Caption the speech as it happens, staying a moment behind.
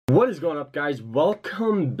What is going up, guys?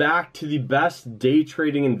 Welcome back to the best day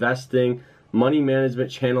trading, investing, money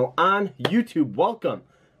management channel on YouTube. Welcome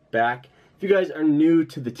back. If you guys are new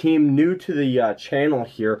to the team, new to the channel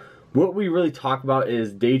here, what we really talk about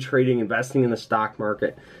is day trading, investing in the stock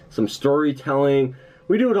market, some storytelling.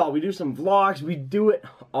 We do it all. We do some vlogs. We do it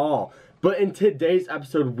all. But in today's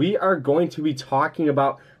episode, we are going to be talking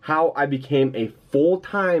about how I became a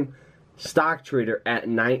full-time stock trader at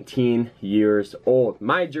 19 years old.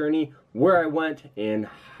 My journey, where I went, and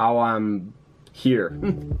how I'm here.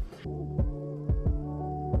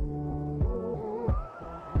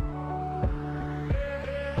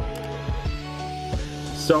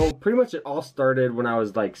 So pretty much it all started when I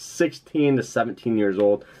was like 16 to 17 years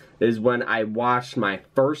old is when I watched my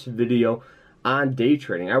first video on day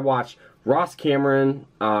trading. I watched Ross Cameron,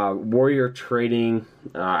 Warrior Trading.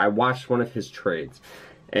 I watched one of his trades,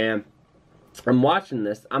 and I'm watching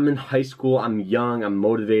this. I'm in high school. I'm young. I'm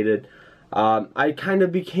motivated. I kind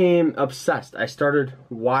of became obsessed. I started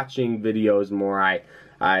watching videos more.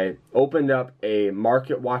 I opened up a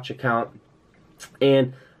Market Watch account,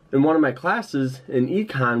 and in one of my classes in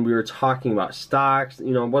econ, we were talking about stocks.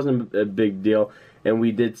 You know, it wasn't a big deal, and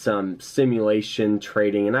we did some simulation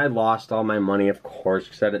trading, and I lost all my money, of course,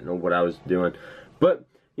 because I didn't know what I was doing. But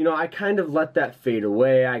you know, I kind of let that fade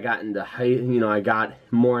away. I got into I got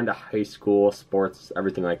more into high school sports,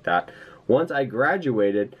 everything like that. Once I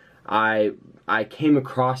graduated, I came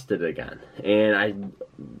across it again, and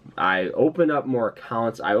I opened up more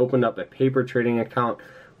accounts. I opened up a paper trading account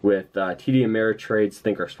with TD Ameritrade's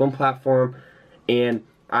Thinkorswim platform, and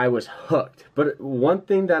I was hooked. But one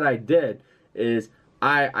thing that I did is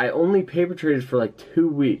I only paper traded for like 2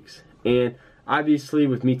 weeks, and obviously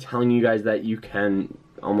with me telling you guys that you can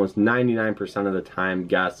almost 99% of the time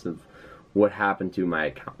guess of what happened to my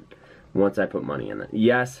account once I put money in it.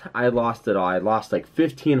 Yes, I lost it all. I lost like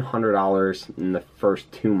 $1,500 in the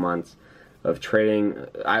first 2 months of trading.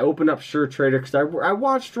 I opened up SureTrader because I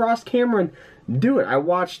watched Ross Cameron do it. I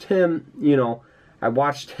watched him, I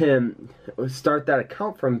watched him start that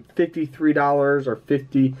account from $53 or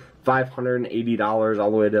 $5,580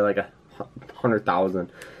 all the way to like $100,000.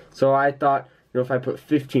 So I thought, if I put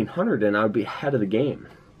 $1,500 in, I would be ahead of the game.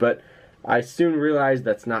 But I soon realized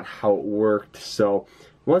that's not how it worked. So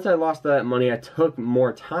once I lost that money, I took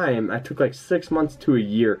more time. I took like 6 months to a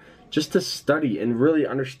year just to study and really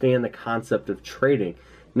understand the concept of trading.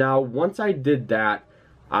 Now, once I did that,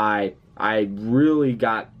 I really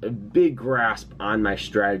got a big grasp on my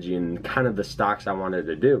strategy and kind of the stocks I wanted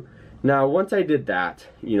to do. Now, once I did that,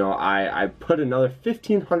 I put another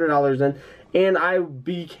 $1,500 in, and I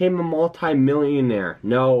became a multi-millionaire.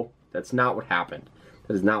 No, that's not what happened.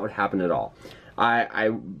 That is not what happened at all. I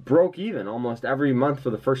broke even almost every month for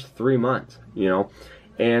the first 3 months,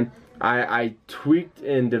 and I tweaked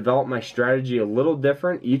and developed my strategy a little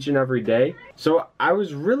different each and every day. So I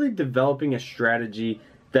was really developing a strategy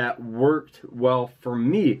that worked well for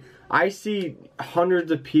me. I see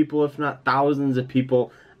hundreds of people, if not thousands of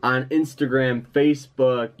people on Instagram,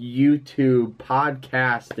 Facebook, YouTube,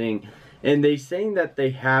 podcasting, and they saying that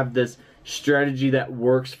they have this strategy that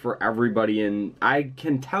works for everybody, and I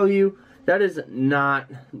can tell you that is not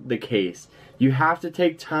the case. You have to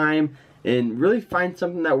take time and really find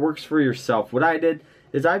something that works for yourself. What I did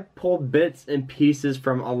is I pulled bits and pieces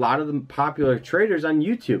from a lot of the popular traders on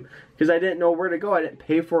YouTube because I didn't know where to go. I didn't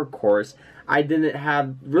pay for a course. I didn't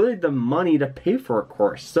have really the money to pay for a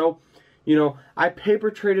course. So, I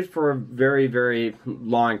paper traded for a very, very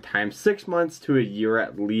long time, 6 months to a year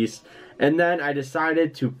at least. And then I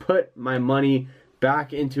decided to put my money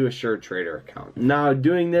back into a SureTrader account. Now,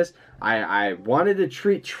 doing this, I wanted to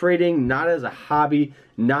treat trading not as a hobby,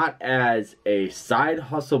 not as a side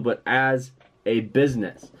hustle, but as a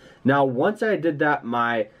business. Now, once I did that,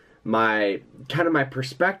 my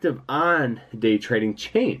perspective on day trading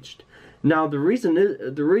changed. Now, the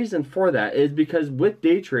reason for that is because with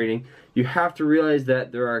day trading, you have to realize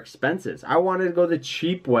that there are expenses. I wanted to go the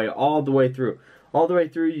cheap way all the way through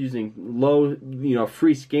using low,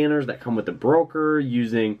 free scanners that come with the broker,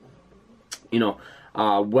 using,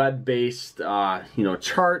 web-based,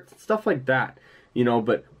 charts, stuff like that.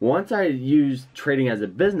 But once I used trading as a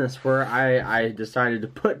business, where I decided to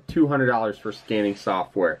put $200 for scanning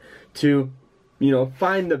software to,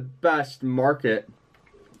 find the best market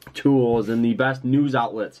tools and the best news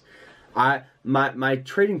outlets, my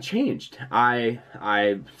trading changed. I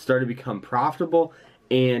started to become profitable,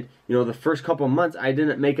 and the first couple of months I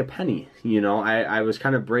didn't make a penny. I was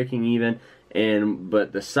kind of breaking even,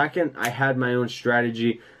 but the second I had my own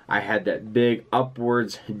strategy, I had that big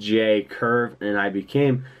upwards J curve, and I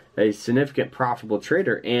became a significant profitable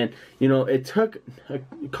trader. And you know, it took a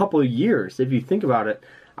couple of years. If you think about it,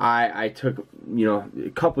 I took, you know, a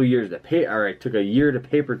couple of years to pay, or I took a year to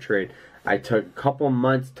paper trade. I took a couple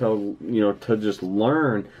months to, you know, to just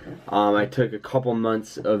learn. I took a couple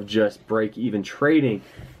months of just break-even trading,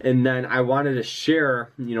 and then I wanted to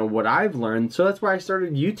share, you know, what I've learned. So that's why I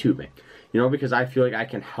started YouTubing, you know, because I feel like I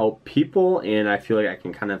can help people, and I feel like I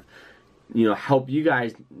can kind of, you know, help you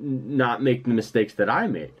guys not make the mistakes that I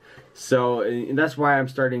made. So that's why I'm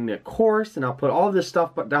starting the course, and I'll put all this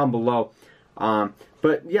stuff down below.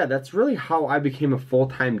 But yeah, that's really how I became a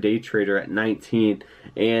full-time day trader at 19.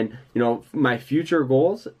 And you know, my future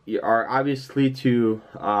goals are obviously to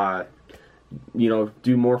you know,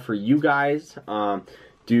 do more for you guys,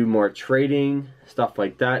 do more trading, stuff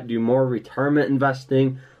like that, do more retirement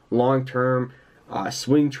investing, long-term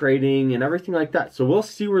swing trading, and everything like that. So we'll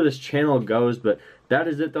see where this channel goes, but that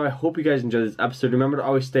is it though. I hope you guys enjoyed this episode. Remember to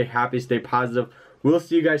always stay happy, stay positive. We'll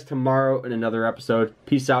see you guys tomorrow in another episode.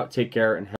 Peace out, take care, and